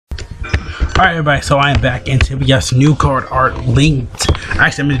Alright everybody, so I am back and today we got some new card art leaked.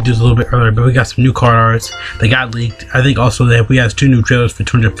 Actually I meant to do this a little bit earlier, but we got some new card arts that got leaked. I think also that we have 2 new trailers for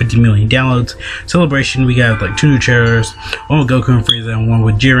 250 million downloads. Celebration, we got like 2 new trailers, one with Goku and Frieza and one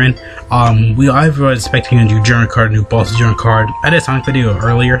with JIREN. I was expecting a new JIREN card, a new boss JIREN card. I did a Sonic video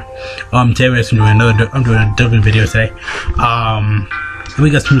earlier. Today I'm doing a Dokkan video today. And we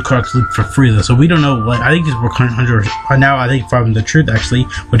got some new cards leaked for Frieza, so we don't know. Like, I think these were 100 now. I think from the truth actually,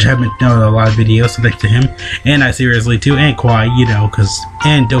 which I haven't done a lot of videos. So thanks to him, and I seriously too, and Kwai, you know,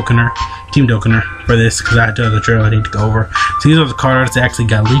 and Dokkaner, Team Dokkaner for this, because I had to have the trailer I need to go over. So these are the card arts that actually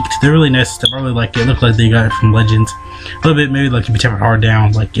got leaked. They're really nice stuff. I really like it. It looked like they got it from Legends. A little bit, maybe like if you tap it hard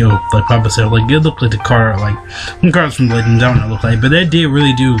down, like like Papa said, like it looked like the card art, like some cards from Legends. I don't know what it looked like, but they did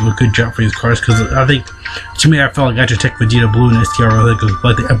really do a good job for these cards, because I think, to me, I felt like After Tech Vegeta Blue and STR really good.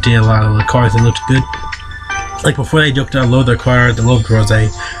 Like they updated a lot of the cards. They looked good. Like before they joked, I love their card art. I love Rose.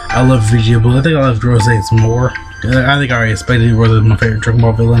 I love Vegeta Blue. I think I love Rose some more. I think I already expected Rose is my favorite Dragon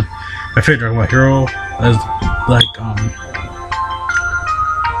Ball villain. My favorite Dragon Ball hero is like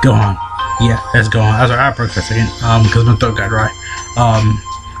Gohan. Yeah, that's Gohan. I was like, I broke for a second, because my throat got dry.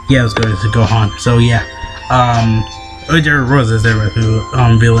 Yeah, it was good. It's Gohan. So yeah, Rose is their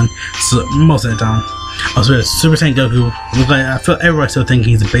villain. So most of the time. Also, Super Saiyan Goku. I feel everybody still thinking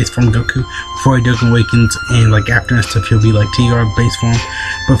he's a base form Goku before he Dokkan awakens, and like after and stuff, he'll be like TR base form.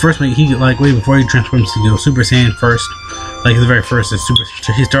 But first, before he transforms to go Super Saiyan first. Like the very first is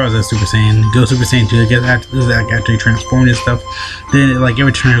he starts as Super Saiyan, goes Super Saiyan 2, after he transformed and stuff. Then like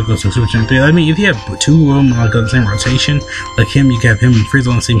every turn he'll go to Super Saiyan 3. I mean, if you have 2 of them like on the same rotation, like him, you can have him and Frieza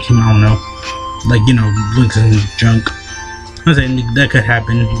on the same team. I don't know, like Link's and junk. I'm saying that could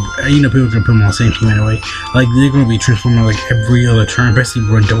happen. People are gonna put them on the same team anyway. Like they're gonna be transforming like every other turn. Basically,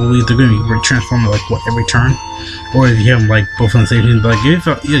 we're double lead. They're gonna be transforming like every turn. Or if you have them like both on the same team, like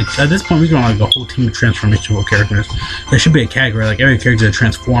at this point we're gonna like a whole team of transformation characters. There should be a category, like every character that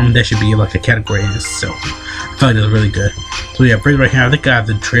transforms, that should be like a category in itself. I feel like that's really good. So yeah, right here, I think I have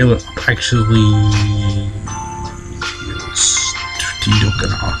the trailer actually.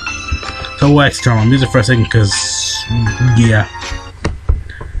 So we'll actually turn on music for a second, because yeah,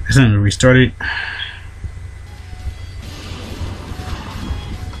 it's not gonna restart it.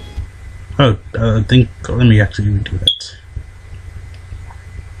 Oh, I think, let me actually do that.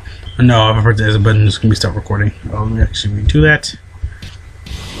 No, I've heard there's a button that's gonna be stop recording. Oh, let me actually redo that.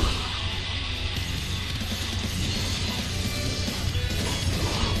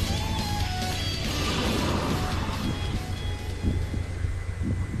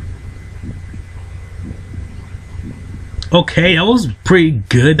 Okay, that was pretty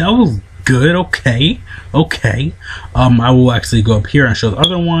good. That was good. Okay. I will actually go up here and show the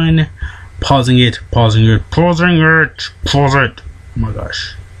other one. Pausing it. Pause it. Oh my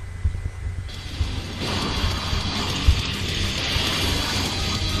gosh.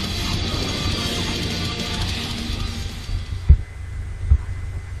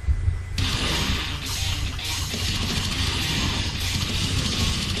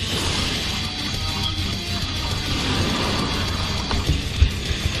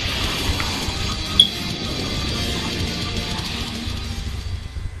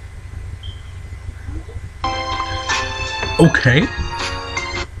 Okay.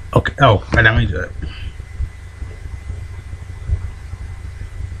 Oh, I didn't do that.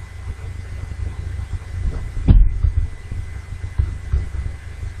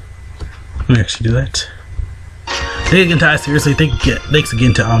 Let me actually do that. Thanks again to seriously. Thanks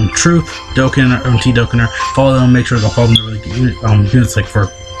again to Truth, Dokkan, Team Dokkaner. Follow them. Make sure to follow them to really get units like for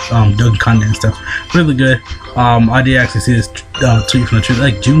Dokkan content and stuff. Really good. I did actually see this tweet from the Truth,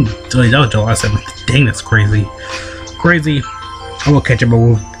 like June. That was July 7th. Dang, that's crazy. I will catch up, but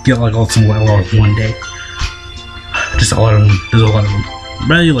we'll get like all some one day. Just a lot of them. There's a lot of them.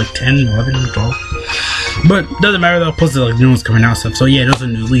 Probably like 10, 11, 12. But doesn't matter though. Plus, like new ones coming out and stuff. So yeah, those are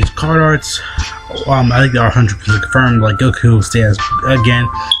new leaked card arts. I think they are 100% confirmed. Like Goku will stay as again.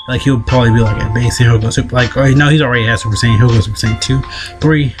 Like he'll probably be like at base, and he'll go super. Like no, he's already at Super Saiyan. He'll go Super Saiyan 2,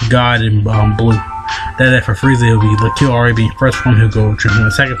 3, God, and Blue. That for Frieza, he'll already be in first form. He'll go transform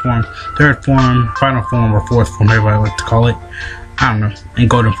in second form, third form, final form, or fourth form. Everybody likes to call it. I don't know, in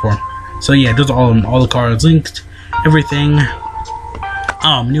golden form. So yeah, those are all the cards linked, everything,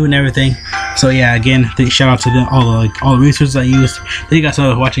 new and everything. So yeah, again, shout out to all the resources I used. Thank you guys so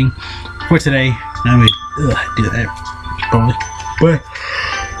much for watching for today. Now we do that probably, but.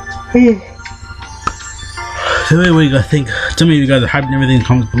 So anyway, what you guys think? Tell me if you guys are hyping everything in the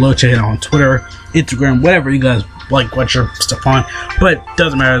comments below. Check it out on Twitter, Instagram, whatever you guys like what your stuff on. But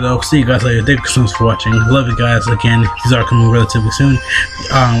doesn't matter though. See you guys later. Thank you so much for watching. Love you guys again. These are coming relatively soon.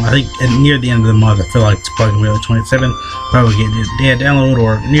 I think near the end of the month. I feel like it's probably gonna be like 27th. Probably getting it download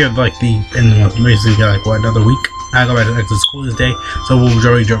or near like the end of the month. Basically got like what, another week. I go back to school this day, so we'll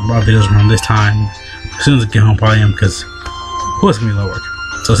already drop my videos around this time. As soon as I get home, probably am, because who else gonna be low work.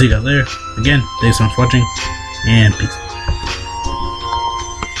 So see you guys later. Again, thanks so much for watching, and peace.